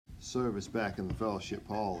service back in the fellowship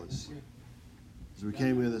hall. As we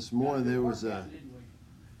came in this morning, there was a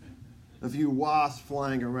few wasps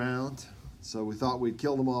flying around. So we thought we'd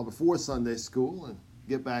kill them all before Sunday school and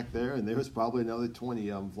get back there. And there was probably another 20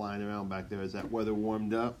 of them flying around back there as that weather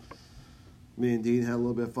warmed up. Me and Dean had a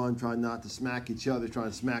little bit of fun trying not to smack each other, trying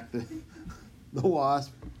to smack the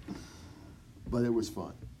wasp. But it was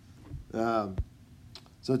fun.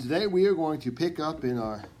 So today we are going to pick up in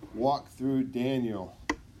our walk through Daniel.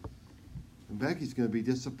 And Becky's going to be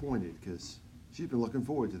disappointed because she's been looking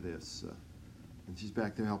forward to this. And she's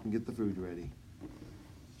back there helping get the food ready.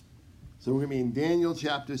 So we're going to be in Daniel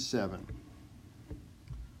chapter 7.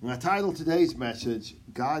 And I titled today's message,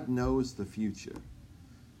 God Knows the Future.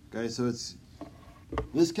 Okay, so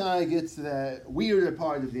this kind of gets to that weirder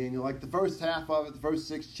part of Daniel. Like the first half of it, the first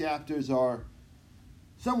 6 chapters are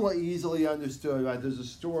somewhat easily understood, right? There's a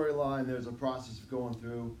storyline, there's a process of going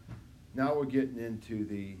through. Now we're getting into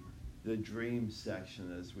the dream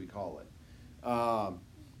section, as we call it.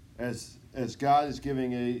 As God is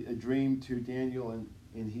giving a dream to Daniel,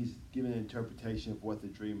 and he's giving an interpretation of what the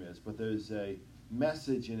dream is. But there's a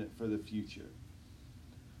message in it for the future.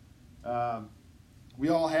 We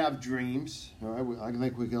all have dreams. All right? I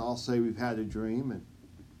think we can all say we've had a dream, and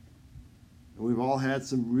we've all had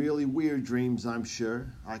some really weird dreams, I'm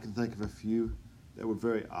sure. I can think of a few that were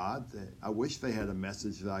very odd. I wish they had a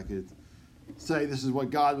message that I could say this is what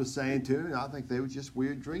God was saying to me, and I think they were just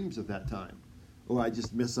weird dreams at that time. Or I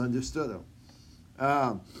just misunderstood them.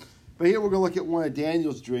 But here we're going to look at one of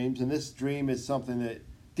Daniel's dreams, and this dream is something that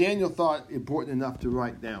Daniel thought important enough to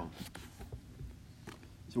write down.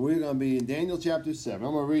 So we're going to be in Daniel chapter 7.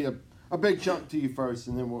 I'm going to read a big chunk to you first,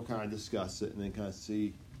 and then we'll kind of discuss it and then kind of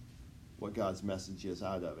see what God's message is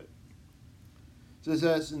out of it. So it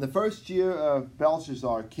says, in the first year of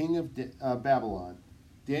Belshazzar, king of Babylon,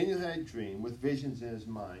 Daniel had a dream with visions in his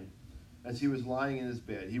mind as he was lying in his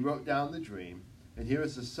bed. He wrote down the dream, and here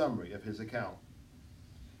is the summary of his account.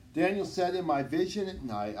 Daniel said, in my vision at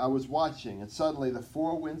night I was watching, and suddenly the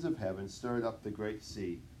 4 winds of heaven stirred up the great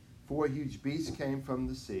sea. 4 huge beasts came from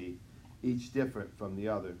the sea, each different from the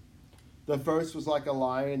other. The first was like a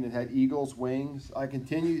lion and had eagle's wings. I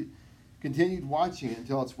continued watching it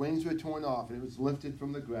until its wings were torn off, and it was lifted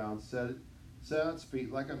from the ground, set on its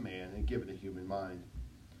feet like a man, and given a human mind.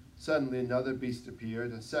 Suddenly another beast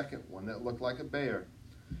appeared, a second one that looked like a bear.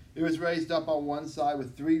 It was raised up on one side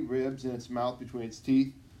with 3 ribs in its mouth between its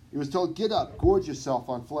teeth. It was told, get up, gorge yourself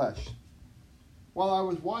on flesh. While I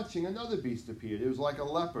was watching, another beast appeared. It was like a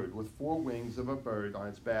leopard with 4 wings of a bird on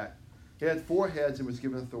its back. It had 4 heads and was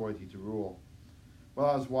given authority to rule.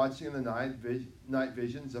 While I was watching in the night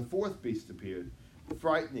visions, a 4th beast appeared,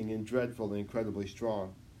 frightening and dreadful and incredibly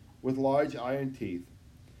strong, with large iron teeth.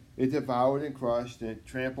 It devoured and crushed, and it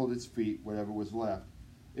trampled its feet, whatever was left.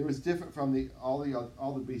 It was different from all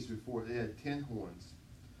the beasts before. It had 10 horns.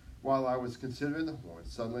 While I was considering the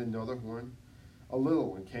horns, suddenly another horn, a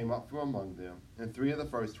little one, came up from among them, and 3 of the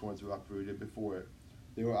first horns were uprooted before it.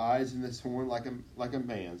 There were eyes in this horn like a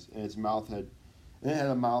man's, and it had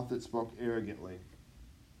a mouth that spoke arrogantly.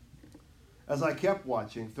 As I kept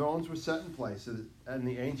watching, thrones were set in place, and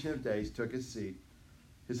the Ancient of Days took his seat.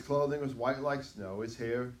 His clothing was white like snow,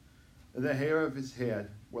 the hair of his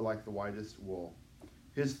head were like the whitest wool.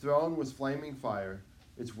 His throne was flaming fire,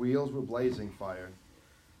 its wheels were blazing fire.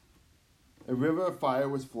 A river of fire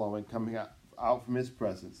was flowing, coming out from his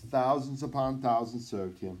presence. Thousands upon thousands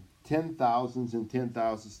served him. 10,000s and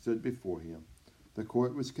 10,000s stood before him. The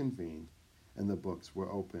court was convened, and the books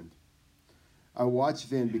were opened. I watched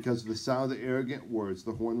then because of the sound of the arrogant words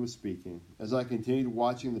the horn was speaking. As I continued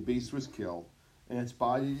watching, the beast was killed, and its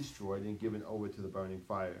body destroyed and given over to the burning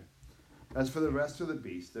fire. As for the rest of the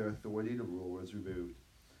beasts, their authority to rule was removed,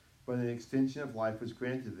 but an extension of life was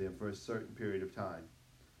granted them for a certain period of time.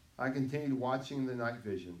 I continued watching the night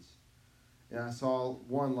visions, and I saw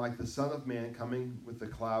one like the Son of Man coming with the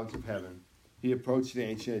clouds of heaven. He approached the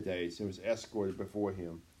Ancient of Days and was escorted before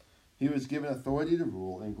him. He was given authority to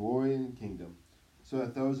rule and glory and kingdom, so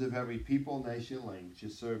that those of every people, nation, and language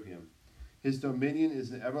should serve him. His dominion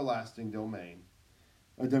is an everlasting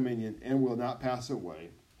dominion, and will not pass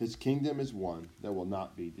away. His kingdom is one that will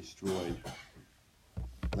not be destroyed.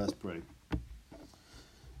 Let's pray.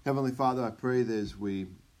 Heavenly Father, I pray that as we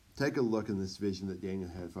take a look in this vision that Daniel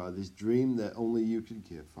had, Father, this dream that only you can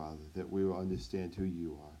give, Father, that we will understand who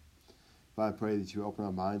you are. Father, I pray that you open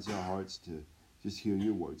our minds and our hearts to just hear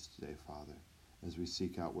your words today, Father, as we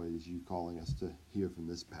seek out what it is you calling us to hear from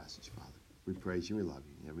this passage, Father. We praise you and we love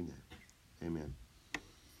you in every name. Amen.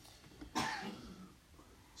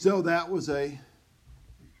 So that was a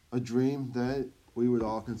dream that we would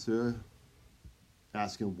all consider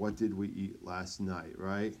asking, what did we eat last night,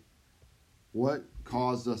 right? What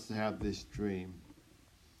caused us to have this dream?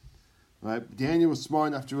 Right? Daniel was smart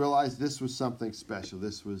enough to realize this was something special.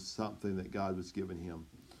 This was something that God was giving him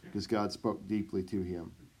because God spoke deeply to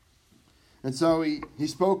him. And so he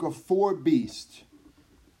spoke of 4 beasts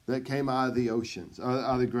that came out of the oceans, out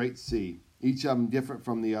of the great sea, each of them different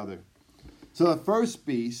from the other. So the first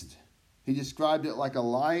beast, he described it like a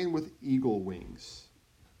lion with eagle wings.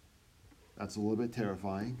 That's a little bit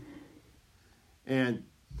terrifying. And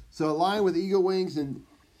so a lion with eagle wings, and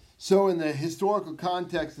so in the historical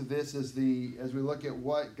context of this, as we look at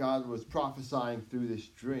what God was prophesying through this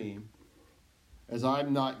dream, as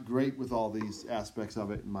I'm not great with all these aspects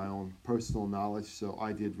of it in my own personal knowledge, so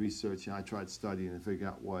I did research and I tried studying and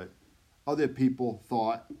figuring out what other people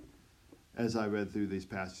thought as I read through these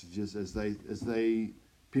passages, as they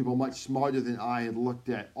people much smarter than I had looked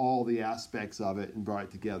at all the aspects of it and brought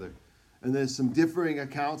it together. And there's some differing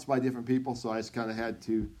accounts by different people, so I just kind of had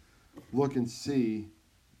to look and see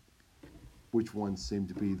which ones seemed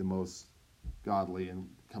to be the most godly and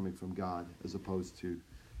coming from God, as opposed to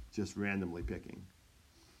just randomly picking.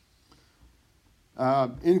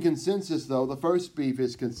 In consensus, though, the first beast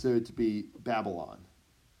is considered to be Babylon.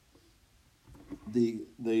 The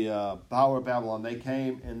power of Babylon, they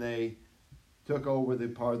came and they took over the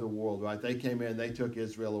part of the world, right? They came in, they took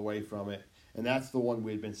Israel away from it, and that's the one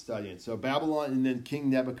we've been studying. So Babylon and then King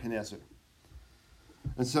Nebuchadnezzar.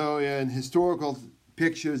 And so in historical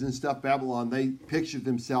pictures and stuff, Babylon, they pictured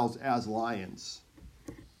themselves as lions.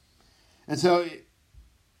 And so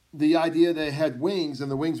the idea they had wings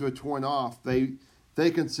and the wings were torn off, they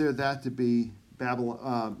considered that to be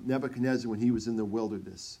Nebuchadnezzar when he was in the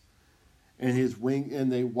wilderness. And his wing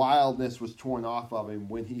and the wildness was torn off of him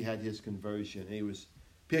when he had his conversion. And he was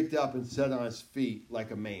picked up and set on his feet like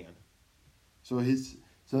a man. So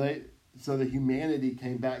the humanity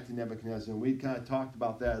came back to Nebuchadnezzar. And we kind of talked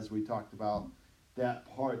about that as we talked about that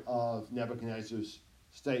part of Nebuchadnezzar's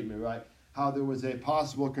statement, right? How there was a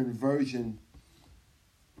possible conversion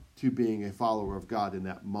to being a follower of God in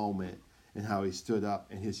that moment, and how he stood up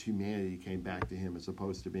and his humanity came back to him as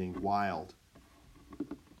opposed to being wild.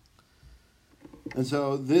 And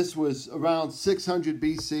so this was around 600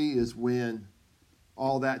 BC is when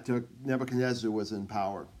all that took. Nebuchadnezzar was in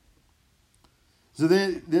power. So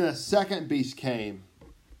then a second beast came,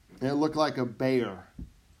 and it looked like a bear.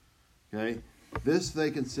 Okay, this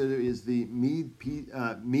they consider is the Mede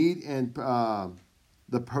and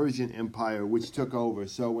the Persian Empire, which took over.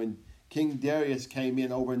 So when King Darius came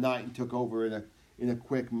in overnight and took over in a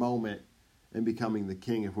quick moment and becoming the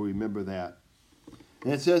king, if we remember that.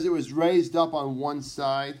 And it says it was raised up on one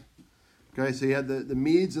side. Okay, so you had the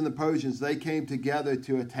Medes and the Persians. They came together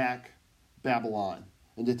to attack Babylon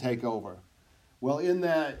and to take over. Well, in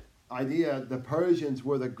that idea, the Persians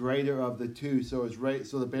were the greater of the two. So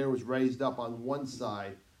the bear was raised up on one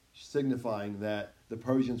side, signifying that the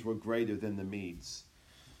Persians were greater than the Medes.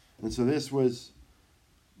 And so this was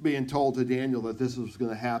being told to Daniel that this was going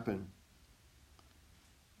to happen.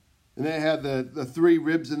 And they had the 3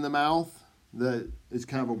 ribs in the mouth. That is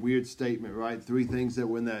kind of a weird statement, right? 3 things that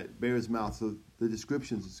were in that bear's mouth. So the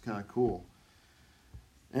descriptions is kind of cool.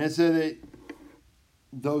 And it said that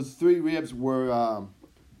those 3 ribs were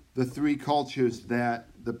the 3 cultures that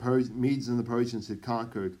the Medes and the Persians had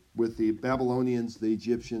conquered, with the Babylonians, the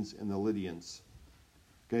Egyptians, and the Lydians.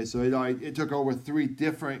 Okay, so it took over 3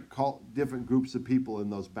 different groups of people in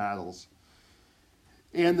those battles.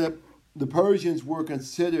 And the Persians were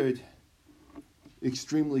considered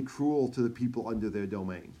extremely cruel to the people under their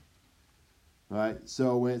domain. Right?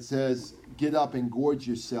 So when it says, get up and gorge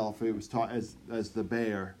yourself, it was taught as the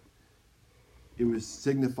bear. It was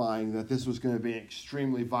signifying that this was going to be an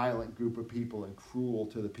extremely violent group of people and cruel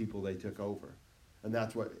to the people they took over. And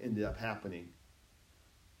that's what ended up happening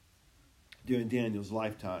during Daniel's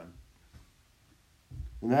lifetime.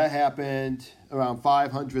 And that happened around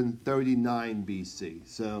 539 BC.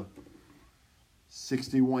 So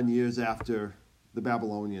 61 years after the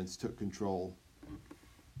Babylonians took control.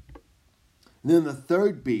 And then the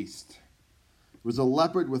third beast was a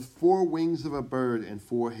leopard with 4 wings of a bird and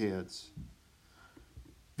 4 heads.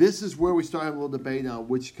 This is where we start having a little debate on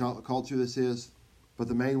which culture this is. But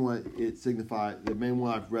the main one the main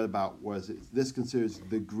one I've read about was this considers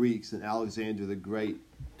the Greeks and Alexander the Great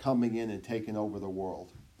coming in and taking over the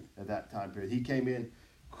world at that time period. He came in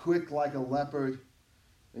quick like a leopard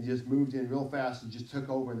and just moved in real fast and just took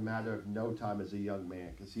over in a matter of no time as a young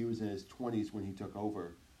man, because he was in his 20s when he took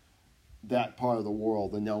over that part of the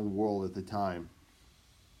world, the known world at the time.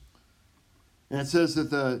 And it says that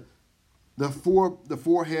the The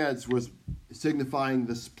four heads was signifying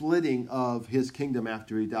the splitting of his kingdom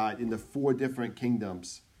after he died into 4 different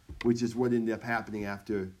kingdoms, which is what ended up happening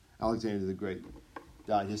after Alexander the Great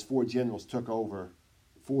died. His 4 generals took over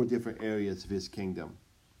 4 different areas of his kingdom.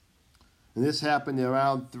 And this happened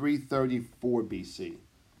around 334 BC.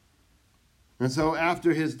 And so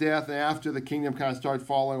after his death and after the kingdom kind of started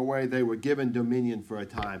falling away, they were given dominion for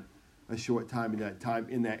a short time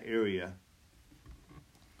in that area.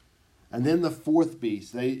 And then the 4th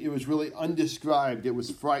beast, it was really undescribed. It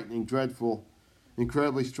was frightening, dreadful,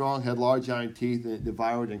 incredibly strong, had large iron teeth, and it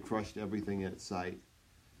devoured and crushed everything in its sight.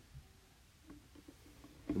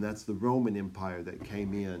 And that's the Roman Empire that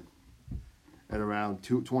came in at around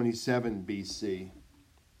 227 BC.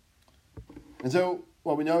 And so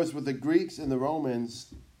what we notice with the Greeks and the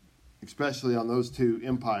Romans, especially on those 2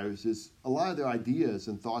 empires, is a lot of their ideas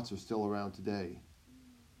and thoughts are still around today.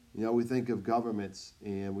 You know, we think of governments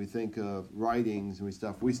and we think of writings and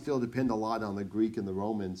stuff. We still depend a lot on the Greek and the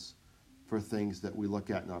Romans for things that we look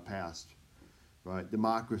at in our past. Right?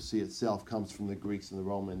 Democracy itself comes from the Greeks and the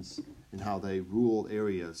Romans and how they ruled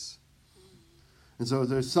areas. And so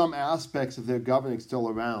there's some aspects of their governing still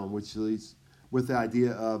around, which leads with the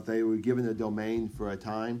idea of they were given a domain for a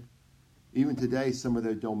time. Even today, some of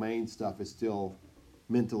their domain stuff is still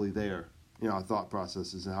mentally there in our thought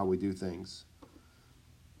processes and how we do things.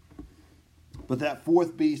 But that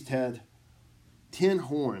 4th beast had 10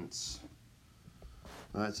 horns.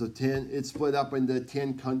 All right, so 10, it split up into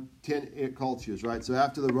 10 cultures, right? So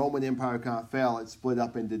after the Roman Empire kind of fell, it split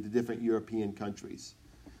up into the different European countries.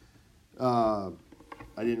 I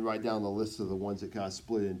didn't write down the list of the ones it kind of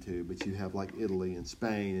split into, but you have like Italy and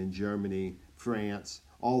Spain and Germany, France,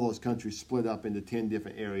 all those countries split up into 10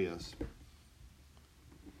 different areas.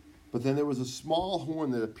 But then there was a small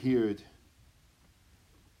horn that appeared.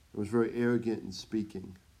 It was very arrogant in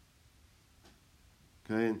speaking.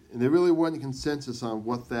 Okay, and there really wasn't consensus on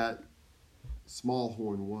what that small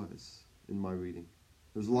horn was in my reading.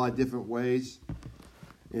 There's a lot of different ways.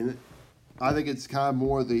 And I think it's kind of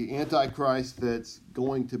more the Antichrist that's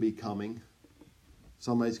going to be coming.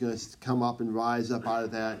 Somebody's going to come up and rise up out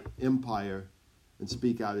of that empire and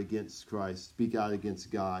speak out against Christ, speak out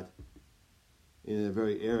against God in a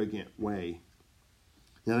very arrogant way.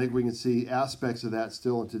 And I think we can see aspects of that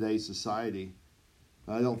still in today's society.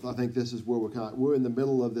 I think this is where we're in the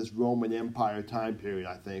middle of this Roman Empire time period,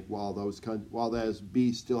 I think, while those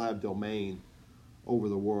beasts still have domain over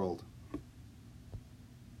the world.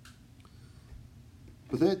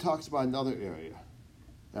 But then it talks about another area.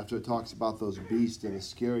 After it talks about those beasts and the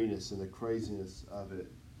scariness and the craziness of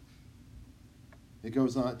it, it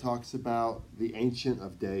goes on, it talks about the Ancient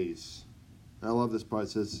of Days. And I love this part. It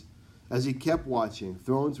says, as he kept watching,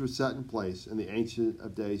 thrones were set in place, and the Ancient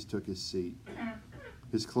of Days took his seat.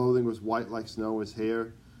 His clothing was white like snow, his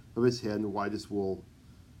hair of his head white as wool.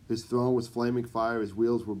 His throne was flaming fire, his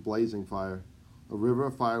wheels were blazing fire. A river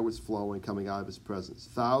of fire was flowing, coming out of his presence.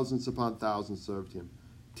 Thousands upon thousands served him.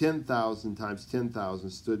 10,000 times 10,000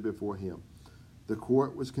 stood before him. The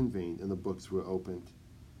court was convened, and the books were opened.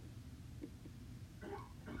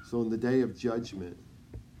 So in the day of judgment,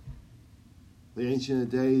 the Ancient of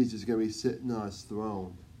Days is going to be sitting on his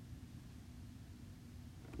throne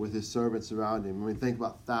with his servants around him. When we think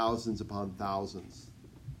about thousands upon thousands,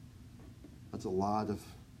 that's a lot of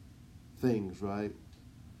things, right?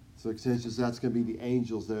 So extensions, that's going to be the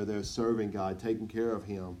angels there serving God, taking care of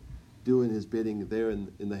him, doing his bidding there in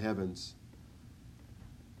the heavens.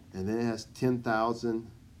 And then it has 10,000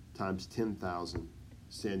 times 10,000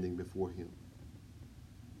 standing before him.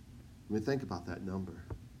 I mean, think about that number.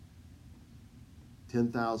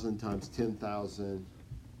 10,000 times 10,000.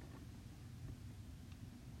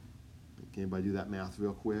 Can anybody do that math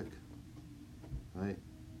real quick? Right?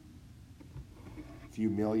 A few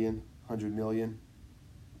million, 100 million.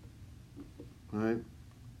 Right?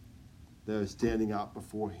 They're standing out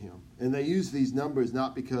before him. And they use these numbers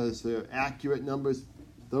not because they're accurate numbers.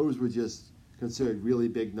 Those were just considered really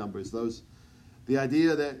big numbers. The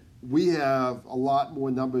idea that we have a lot more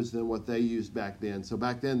numbers than what they used back then. So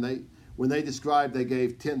back then, when they described, they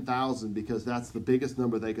gave 10,000 because that's the biggest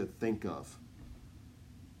number they could think of.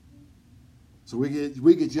 So we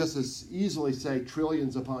could just as easily say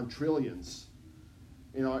trillions upon trillions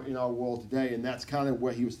in our world today, and that's kind of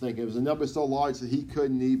what he was thinking. It was a number so large that he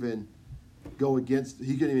couldn't even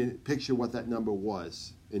picture what that number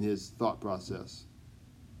was in his thought process.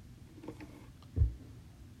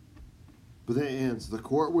 But then it ends. The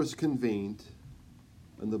court was convened,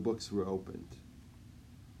 and the books were opened.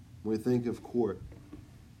 When we think of court,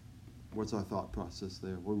 what's our thought process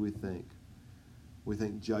there? What do we think? We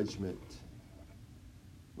think judgment.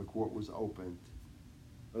 the court was opened,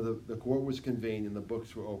 or the court was convened and the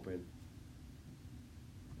books were opened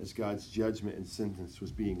as God's judgment and sentence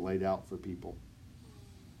was being laid out for people.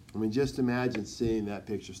 I mean, just imagine seeing that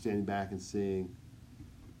picture, standing back and seeing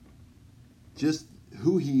just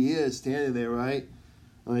who he is standing there, right?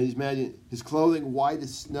 I mean, just imagine his clothing white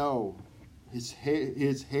as snow, his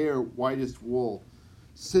hair white as wool,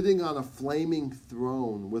 sitting on a flaming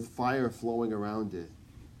throne with fire flowing around it.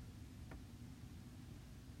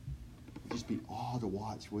 It'd just be awe to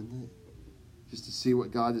watch, wouldn't it? Just to see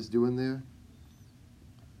what God is doing there.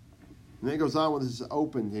 And then it goes on when this is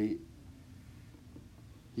opened.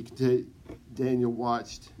 Daniel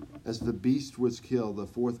watched as the beast was killed, the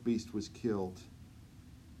fourth beast was killed.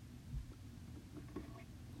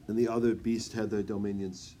 And the other beasts had their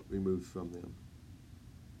dominions removed from them.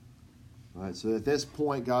 All right, so at this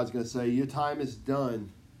point, God's going to say, your time is done.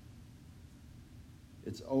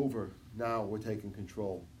 It's over. Now we're taking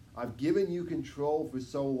control. I've given you control for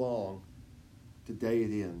so long. Today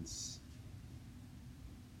it ends.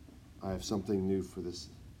 I have something new for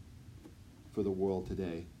the world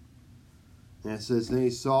today. And it says, then he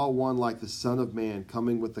saw one like the Son of Man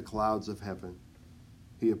coming with the clouds of heaven.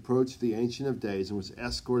 He approached the Ancient of Days and was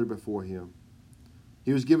escorted before him.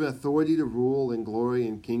 He was given authority to rule in glory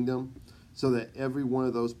and kingdom, so that every one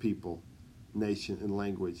of those people, nation, and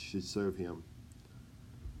language should serve him.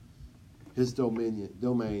 His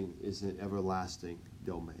domain is an everlasting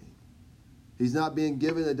domain. He's not being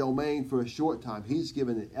given a domain for a short time. He's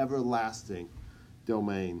given an everlasting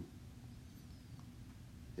domain.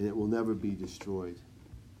 And it will never be destroyed.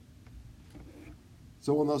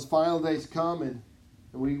 So when those final days come, and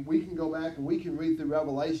we can go back and we can read through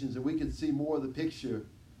Revelations and we can see more of the picture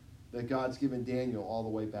that God's given Daniel all the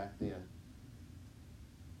way back then.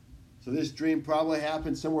 So this dream probably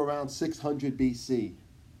happened somewhere around 600 BC.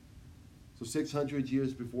 So 600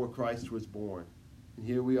 years before Christ was born. And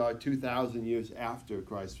here we are 2,000 years after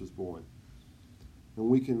Christ was born. And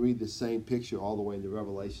we can read the same picture all the way into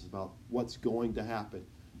Revelations about what's going to happen,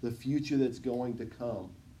 the future that's going to come.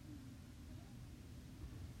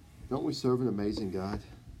 Don't we serve an amazing God?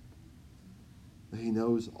 He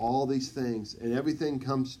knows all these things, and everything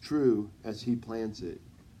comes true as he plans it,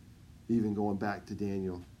 even going back to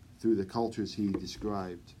Daniel through the cultures he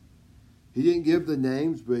described. He didn't give the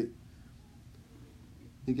names, but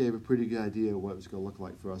he gave a pretty good idea of what it was going to look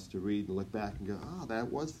like for us to read and look back and go, that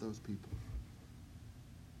was those people.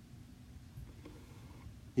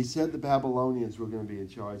 He said the Babylonians were going to be in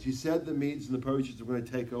charge. He said the Medes and the Persians were going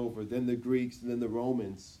to take over, then the Greeks, and then the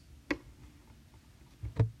Romans.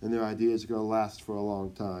 And their ideas are going to last for a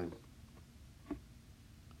long time.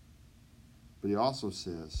 But he also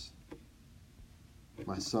says,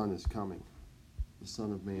 my son is coming. The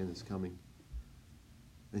Son of Man is coming.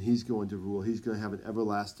 And he's going to rule. He's going to have an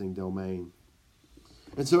everlasting domain.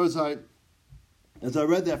 And so as I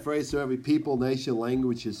read that phrase, so every people, nation,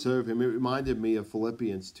 language should serve him, it reminded me of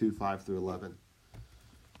Philippians 2, 5 through 11.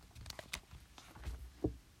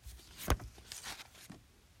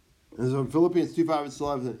 And so in Philippians 2, 5 through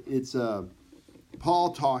 11, it's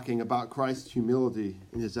Paul talking about Christ's humility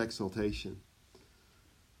and his exaltation.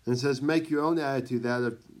 And it says, make your own attitude that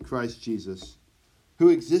of Christ Jesus, who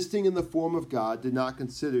existing in the form of God did not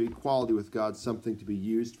consider equality with God something to be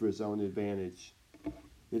used for his own advantage.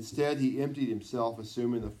 Instead, he emptied himself,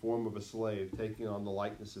 assuming the form of a slave, taking on the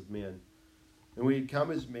likeness of men. And when he had come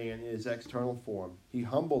as man in his external form, he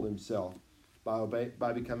humbled himself by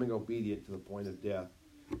becoming obedient to the point of death,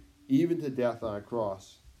 even to death on a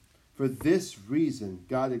cross. For this reason,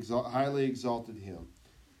 God highly exalted him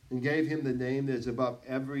and gave him the name that is above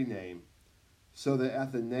every name, so that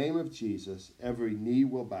at the name of Jesus every knee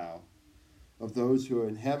will bow, of those who are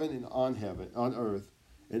in heaven and on earth,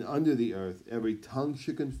 and under the earth, every tongue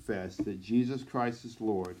should confess that Jesus Christ is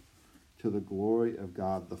Lord, to the glory of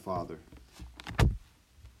God the Father.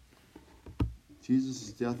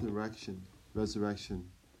 Jesus' death and resurrection,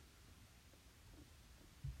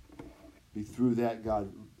 through that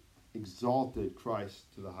God exalted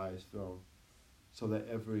Christ to the highest throne, so that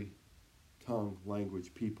every tongue,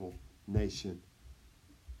 language, people, nation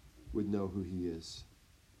would know who he is.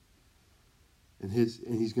 And he's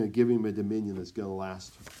going to give him a dominion that's going to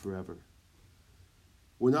last forever.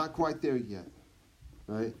 We're not quite there yet,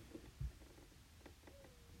 right?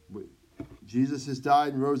 Jesus has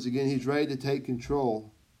died and rose again. He's ready to take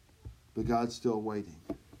control, but God's still waiting.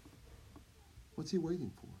 What's he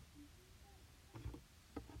waiting for?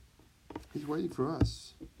 He's waiting for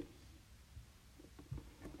us,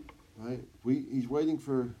 right? He's waiting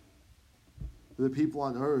for the people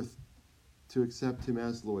on earth to accept him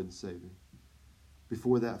as Lord and Savior.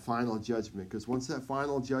 before that final judgment. Because once that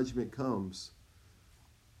final judgment comes,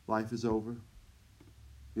 life is over.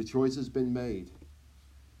 Your choice has been made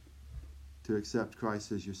to accept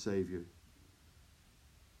Christ as your Savior.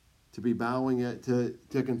 To be bowing it, to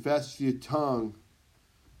confess with your tongue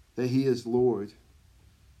that He is Lord.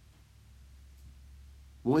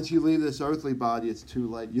 Once you leave this earthly body, it's too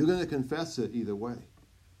late. You're going to confess it either way.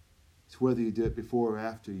 It's whether you do it before or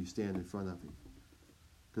after you stand in front of Him.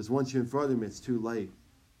 Because once you're in front of Him, it's too late.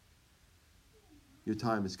 Your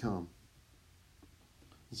time has come.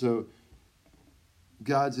 So,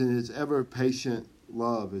 God's in His ever-patient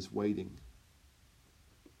love is waiting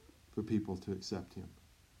for people to accept Him,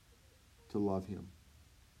 to love Him.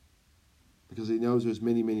 Because He knows there's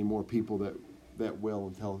many, many more people that will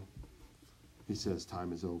until He says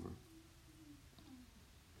time is over.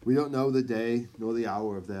 We don't know the day nor the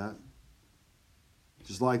hour of that.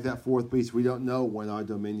 Just like that fourth beast, we don't know when our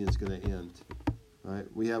dominion is going to end. Right?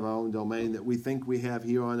 We have our own domain that we think we have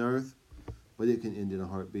here on earth, but it can end in a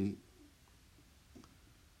heartbeat.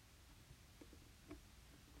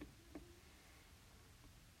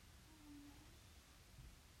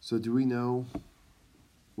 So do we know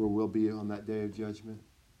where we'll be on that day of judgment?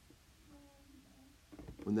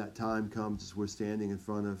 When that time comes as we're standing in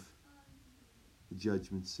front of the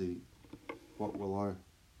judgment seat, what will our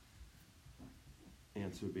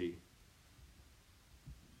answer be?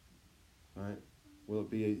 Right? Will it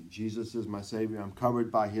be Jesus is my Savior? I'm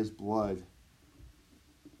covered by His blood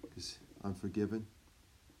because I'm forgiven?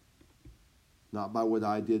 Not by what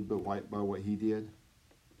I did, but by what He did?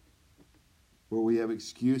 Where we have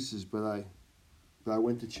excuses, but I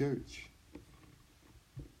went to church.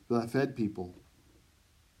 But I fed people.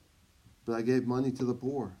 But I gave money to the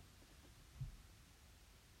poor.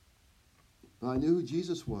 But I knew who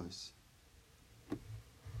Jesus was.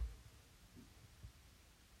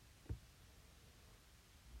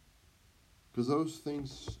 Because those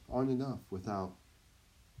things aren't enough without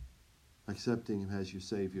accepting Him as your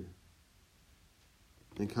Savior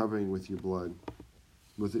and covering with your blood,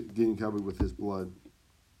 with it getting covered with His blood.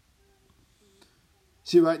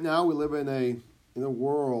 See, right now we live in a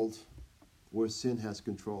world where sin has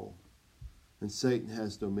control. And Satan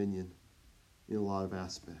has dominion in a lot of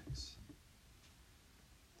aspects.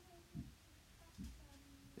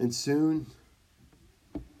 And soon,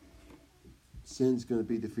 sin's going to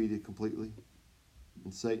be defeated completely.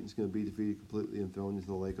 And Satan's going to be defeated completely and thrown into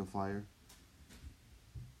the lake of fire.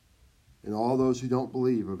 And all those who don't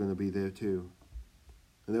believe are going to be there too.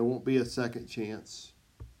 And there won't be a second chance.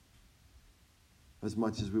 As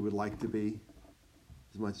much as we would like to be.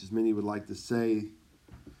 As much as many would like to say,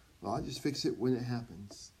 well, I'll just fix it when it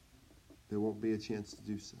happens. There won't be a chance to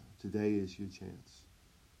do so. Today is your chance.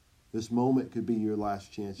 This moment could be your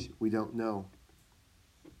last chance. We don't know.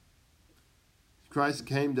 Christ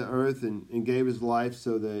came to earth and gave His life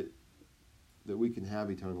so that we can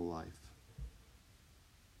have eternal life.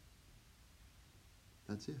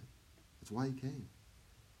 That's it. That's why He came.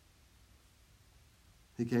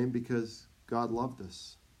 He came because God loved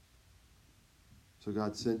us. So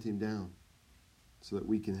God sent Him down so that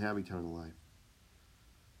we can have eternal life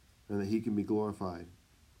and that He can be glorified.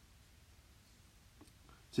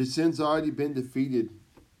 See, sin's already been defeated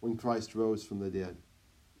when Christ rose from the dead.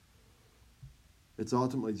 It's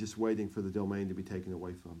ultimately just waiting for the domain to be taken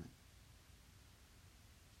away from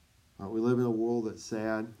it. We live in a world that's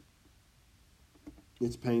sad.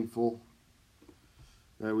 It's painful.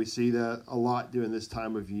 We see that a lot during this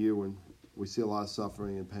time of year when we see a lot of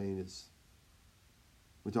suffering and pain.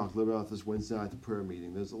 We talked a little bit about this Wednesday night at the prayer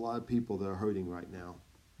meeting. There's a lot of people that are hurting right now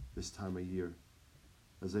this time of year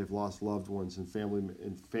as they've lost loved ones and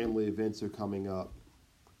family events are coming up.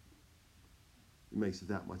 It makes it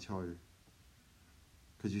that much harder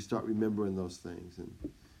because you start remembering those things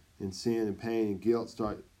and sin and pain and guilt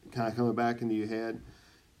start kind of coming back into your head.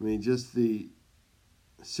 I mean, just the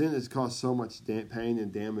sin has caused so much pain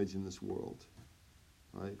and damage in this world.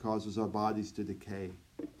 Right? It causes our bodies to decay.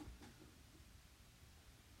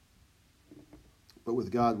 But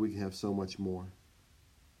with God, we can have so much more.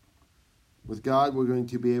 With God, we're going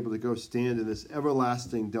to be able to go stand in this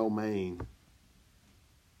everlasting domain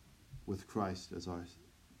with Christ as our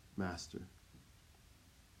Master.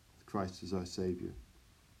 With Christ as our Savior.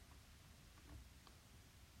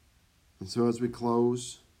 And so as we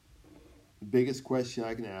close, the biggest question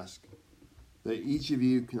I can ask that each of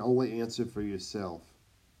you can only answer for yourself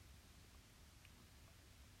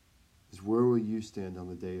is, where will you stand on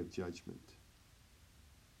the day of judgment?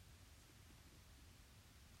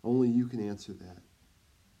 Only you can answer that.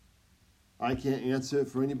 I can't answer it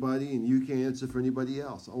for anybody, and you can't answer for anybody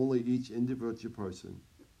else. Only each individual person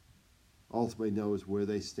ultimately knows where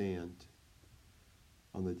they stand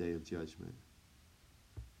on the day of judgment.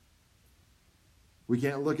 We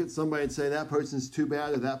can't look at somebody and say that person's too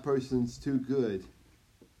bad or that person's too good,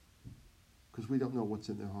 because we don't know what's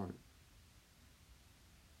in their heart.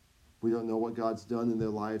 We don't know what God's done in their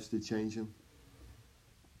lives to change them.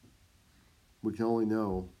 We can only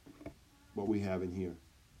know what we have in here.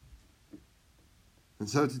 And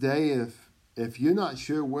so today, if you're not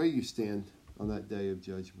sure where you stand on that day of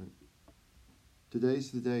judgment,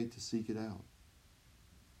 today's the day to seek it out.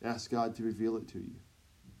 Ask God to reveal it to you.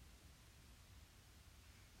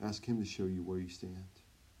 Ask Him to show you where you stand.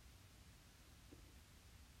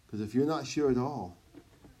 Because if you're not sure at all,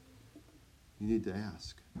 you need to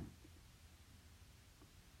ask.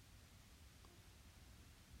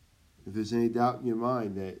 If there's any doubt in your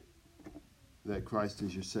mind that Christ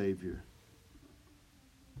is your Savior,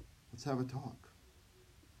 let's have a talk.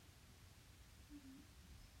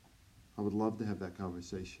 I would love to have that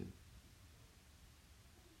conversation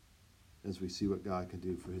as we see what God can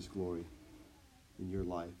do for His glory in your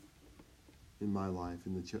life, in my life,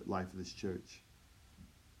 in the life of this church.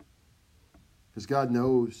 Because God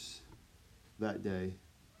knows that day.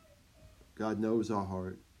 God knows our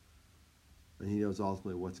heart. And He knows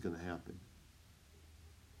ultimately what's going to happen.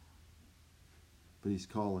 But He's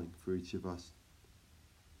calling for each of us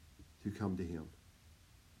to come to Him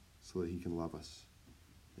so that He can love us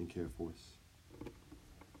and care for us.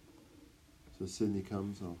 So as Sydney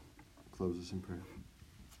comes, I'll close us in prayer.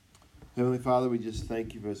 Heavenly Father, we just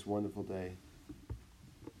thank You for this wonderful day.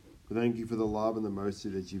 We thank You for the love and the mercy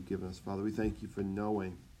that You've given us, Father. We thank You for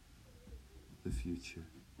knowing the future.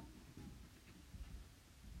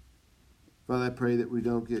 Father, I pray that we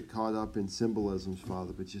don't get caught up in symbolisms,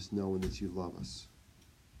 Father, but just knowing that You love us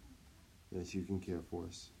and that You can care for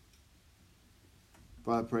us.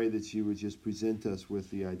 Father, I pray that You would just present us with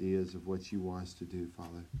the ideas of what You want us to do,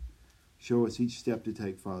 Father. Show us each step to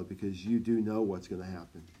take, Father, because You do know what's going to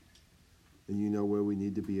happen. And You know where we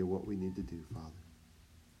need to be and what we need to do, Father.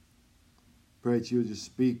 Pray that You would just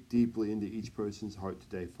speak deeply into each person's heart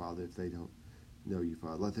today, Father, if they don't know You,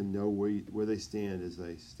 Father. Let them know where they stand as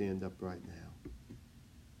they stand up right now.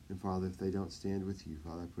 And Father, if they don't stand with You,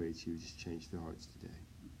 Father, I pray that You would just change their hearts today.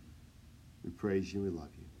 We praise You and we love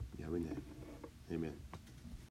You. In Yahweh's name, amen.